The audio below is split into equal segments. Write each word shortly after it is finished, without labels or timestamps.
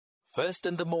First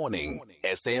in the morning,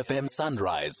 SAFM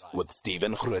Sunrise with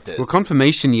Stephen Grootes. Well,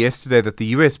 confirmation yesterday that the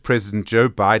US President Joe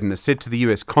Biden has said to the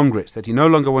US Congress that he no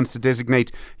longer wants to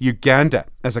designate Uganda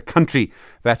as a country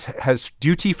that has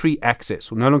duty-free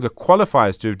access, or no longer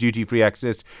qualifies to have duty-free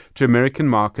access to American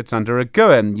markets under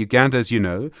AGOA. And Uganda, as you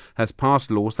know, has passed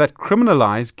laws that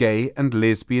criminalize gay and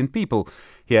lesbian people.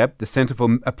 Here, the Centre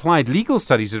for Applied Legal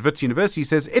Studies at Wits University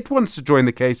says it wants to join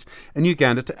the case in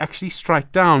Uganda to actually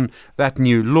strike down that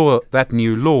new law.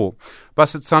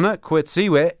 Basetsana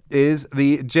Koitsioe is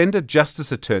the gender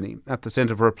justice attorney at the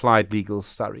Centre for Applied Legal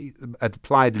Studies.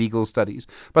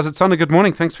 Basetsana, good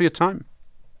morning. Thanks for your time.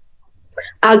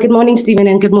 Good morning, Stephen,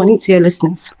 and good morning to your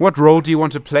listeners. What role do you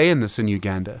want to play in this in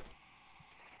Uganda?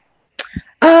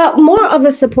 More of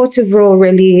a supportive role,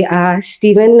 really,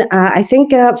 Stephen. I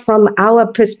think from our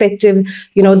perspective,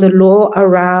 the law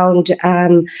around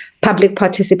public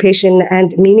participation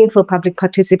and meaningful public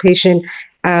participation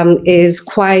is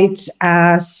quite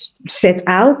set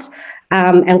out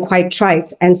and quite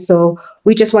trite. And so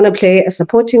we just want to play a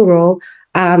supporting role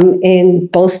in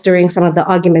bolstering some of the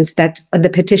arguments that the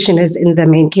petitioners in the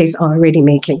main case are already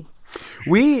making.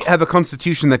 We have a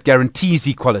constitution that guarantees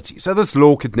equality, so this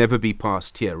law could never be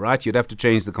passed here, right? You'd have to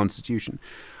change the constitution.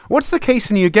 What's the case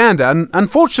in Uganda? And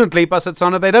unfortunately,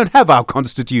 Basetsana, they don't have our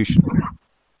constitution.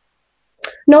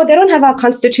 No, they don't have our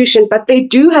constitution, but they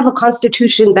do have a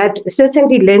constitution that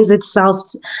certainly lends itself,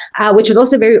 which is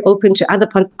also very open to other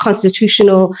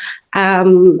constitutional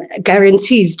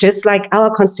guarantees, just like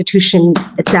our constitution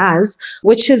does,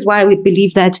 which is why we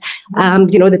believe that,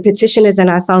 the petitioners and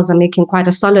ourselves are making quite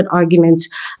a solid argument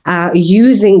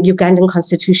using Ugandan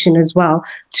constitution as well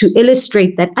to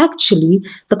illustrate that actually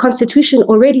the constitution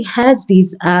already has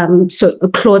these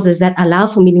clauses that allow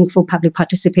for meaningful public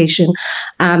participation,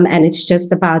 and it's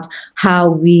just about how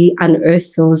we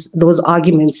unearth those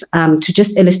arguments to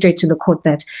just illustrate to the court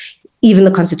that even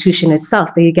the Constitution itself,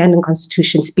 the Ugandan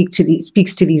Constitution, speaks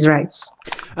to these rights.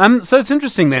 So it's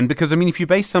interesting then, because, if you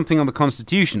base something on the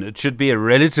Constitution, it should be a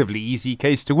relatively easy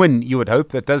case to win, you would hope.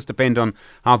 That does depend on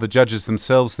how the judges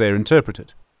themselves there interpret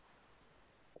it.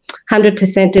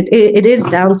 100%. It is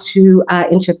down to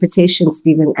interpretation,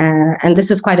 Stephen, and this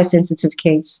is quite a sensitive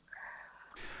case.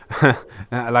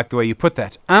 I like the way you put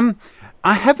that.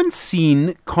 I haven't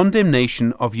seen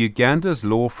condemnation of Uganda's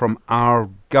law from our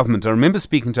government. I remember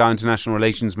speaking to our International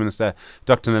Relations Minister,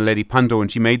 Dr. Naledi Pandor,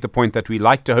 and she made the point that we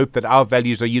like to hope that our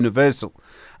values are universal.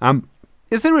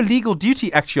 Is there a legal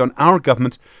duty actually on our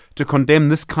government to condemn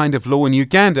this kind of law in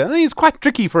Uganda? I think it's quite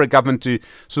tricky for a government to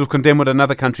sort of condemn what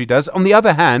another country does. On the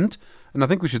other hand, and I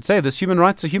think we should say this, human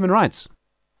rights are human rights.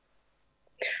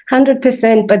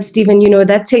 100%. But Stephen,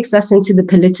 that takes us into the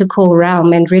political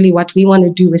realm. And really what we want to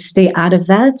do is stay out of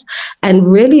that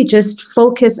and really just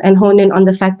focus and hone in on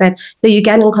the fact that the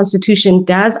Ugandan constitution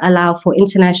does allow for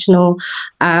international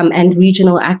and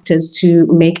regional actors to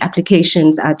make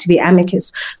applications to be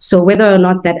amicus. So whether or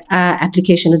not that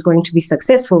application is going to be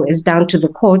successful is down to the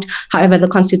court. However, the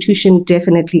constitution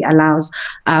definitely allows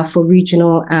for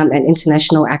regional and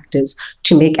international actors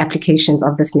to make applications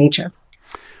of this nature.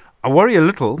 I worry a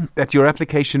little that your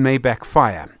application may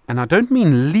backfire. And I don't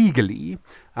mean legally.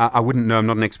 I wouldn't know. I'm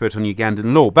not an expert on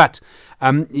Ugandan law. But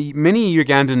many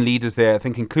Ugandan leaders there, I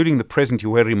think including the President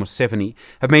Yoweri Museveni,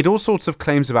 have made all sorts of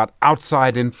claims about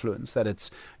outside influence, that it's,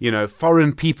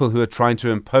 foreign people who are trying to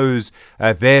impose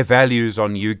their values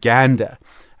on Uganda.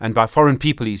 And by foreign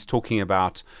people, he's talking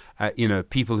about,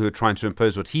 people who are trying to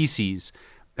impose what he sees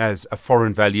as a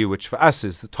foreign value, which for us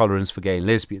is the tolerance for gay and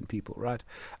lesbian people, right?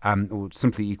 Or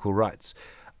simply equal rights.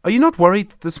 Are you not worried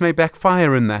that this may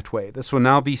backfire in that way? This will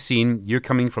now be seen, you're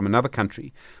coming from another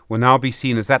country, will now be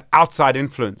seen as that outside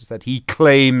influence that he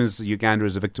claims Uganda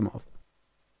is a victim of.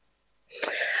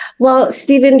 Well,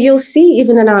 Stephen, you'll see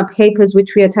even in our papers,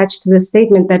 which we attached to the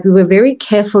statement, that we were very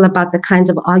careful about the kinds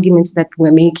of arguments that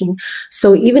we're making.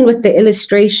 So even with the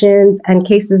illustrations and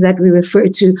cases that we refer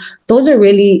to, those are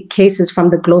really cases from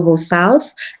the global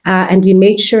south. And we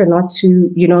made sure not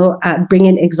to, bring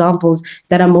in examples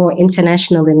that are more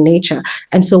international in nature.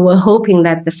 And so we're hoping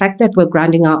that the fact that we're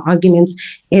grounding our arguments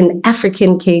in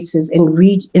African cases, in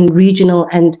regional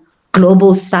and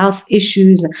global South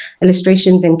issues,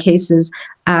 illustrations and cases,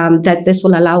 that this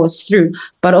will allow us through.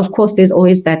 But of course, there's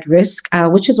always that risk,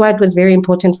 which is why it was very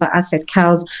important for us at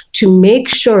CALS to make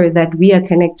sure that we are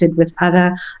connected with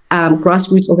other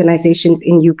grassroots organizations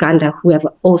in Uganda who have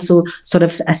also sort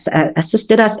of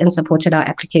assisted us and supported our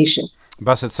application.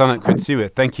 Basetsana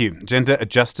Koitsioe, thank you. Gender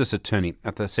Justice Attorney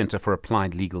at the Centre for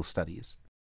Applied Legal Studies.